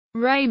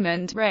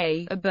Raymond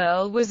 "Ray"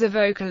 Eberle was a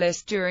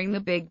vocalist during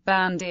the big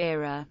band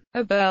era.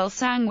 Eberle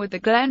sang with the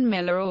Glenn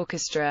Miller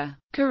Orchestra.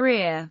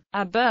 Career.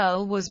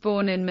 Eberle was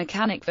born in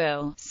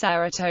Mechanicville,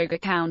 Saratoga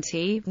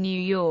County, New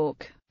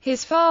York.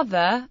 His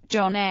father,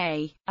 John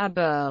A.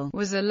 Eberle,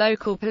 was a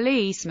local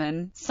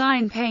policeman,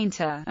 sign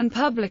painter, and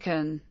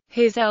publican.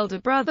 His elder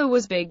brother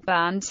was big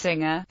band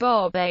singer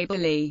Bob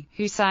Eberle,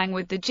 who sang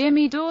with the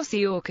Jimmy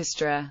Dorsey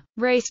Orchestra.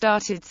 Ray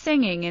started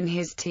singing in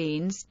his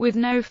teens, with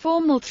no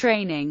formal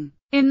training.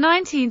 In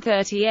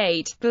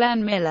 1938,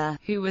 Glenn Miller,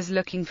 who was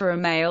looking for a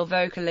male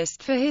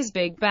vocalist for his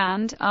big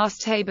band,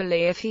 asked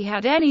Eberle if he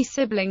had any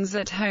siblings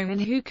at home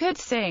and who could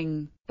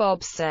sing.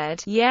 Bob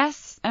said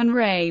yes, and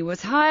Ray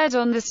was hired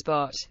on the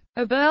spot.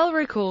 Eberle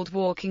recalled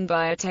walking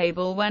by a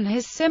table when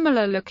his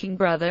similar-looking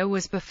brother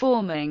was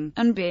performing,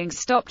 and being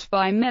stopped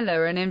by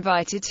Miller and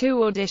invited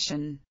to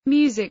audition.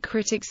 Music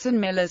critics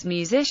and Miller's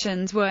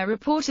musicians were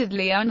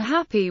reportedly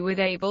unhappy with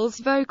Eberle's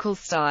vocal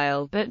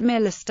style, but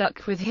Miller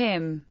stuck with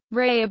him.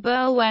 Ray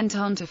Eberle went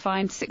on to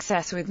find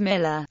success with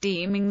Miller,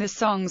 deeming the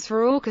songs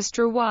for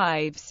orchestra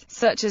wives,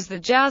 such as the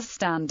jazz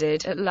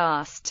standard "At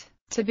Last,"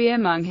 to be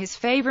among his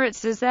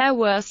favorites, as there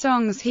were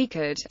songs he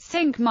could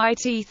sink my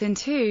teeth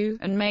into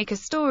and make a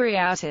story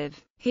out of.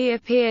 He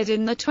appeared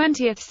in the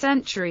 20th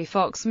Century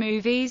Fox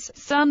movies,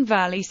 Sun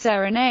Valley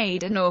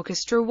Serenade and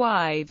Orchestra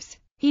Wives.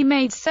 He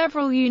made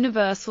several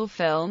Universal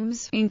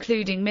films,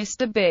 including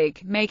Mr.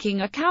 Big,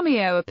 making a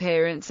cameo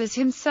appearance as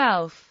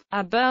himself.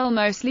 Eberle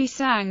mostly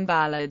sang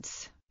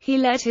ballads. He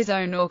led his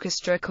own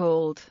orchestra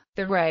called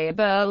the Ray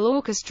Eberle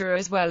Orchestra,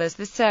 as well as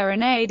the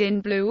Serenade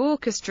in Blue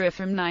Orchestra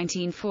from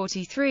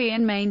 1943,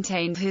 and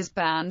maintained his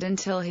band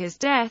until his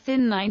death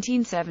in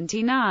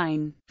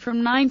 1979.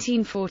 From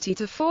 1940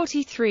 to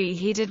 43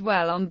 he did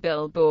well on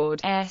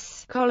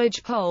Billboard's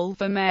college poll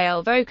for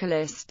male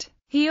vocalist.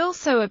 He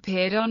also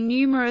appeared on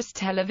numerous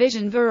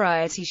television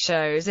variety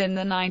shows in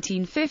the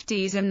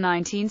 1950s and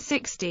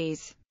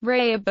 1960s.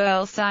 Ray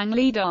Eberle sang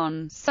lead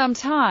on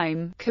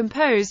 "Sometime,"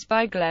 composed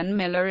by Glenn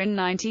Miller in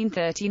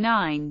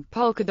 1939,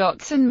 "Polka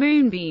Dots and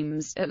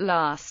Moonbeams," "At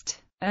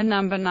Last," a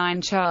number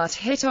 9 chart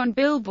hit on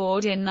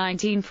Billboard in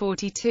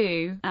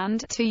 1942,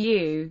 and "To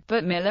You,"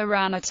 but Miller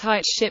ran a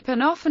tight ship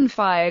and often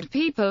fired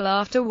people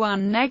after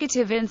one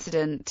negative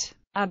incident.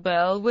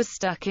 Eberle was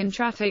stuck in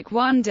traffic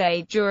one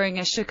day during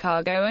a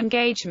Chicago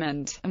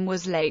engagement, and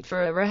was late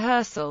for a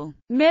rehearsal.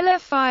 Miller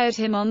fired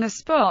him on the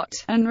spot,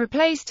 and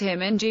replaced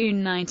him in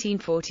June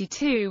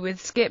 1942 with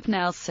Skip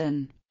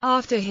Nelson.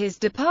 After his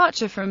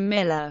departure from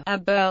Miller,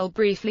 Eberle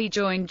briefly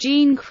joined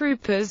Gene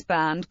Krupa's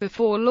band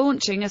before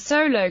launching a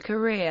solo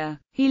career.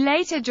 He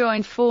later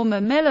joined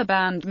former Miller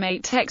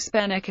bandmate Tex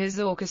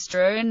Benecker's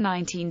orchestra in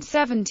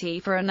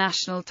 1970 for a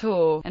national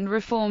tour, and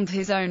reformed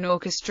his own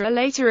orchestra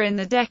later in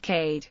the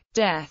decade.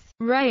 Death.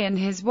 Ray and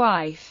his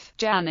wife,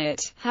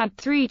 Janet, had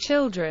 3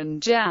 children: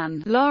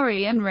 Jan,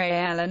 Laurie and Ray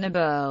Ellen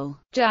Eberle.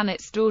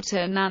 Janet's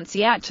daughter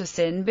Nancy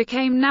Atchison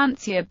became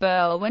Nancy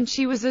Eberle when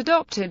she was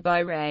adopted by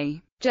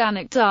Ray.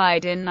 Janet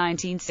died in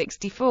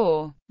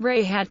 1964.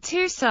 Ray had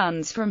 2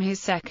 sons from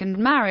his second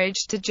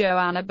marriage to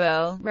Joanne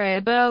Eberle,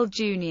 Ray Eberle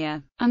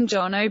Jr., and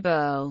John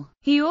Eberle.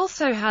 He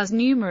also has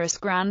numerous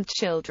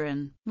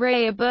grandchildren.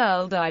 Ray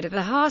Eberle died of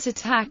a heart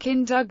attack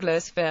in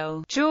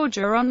Douglasville,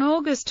 Georgia on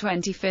August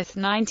 25,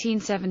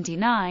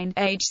 1979,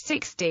 age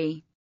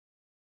 60.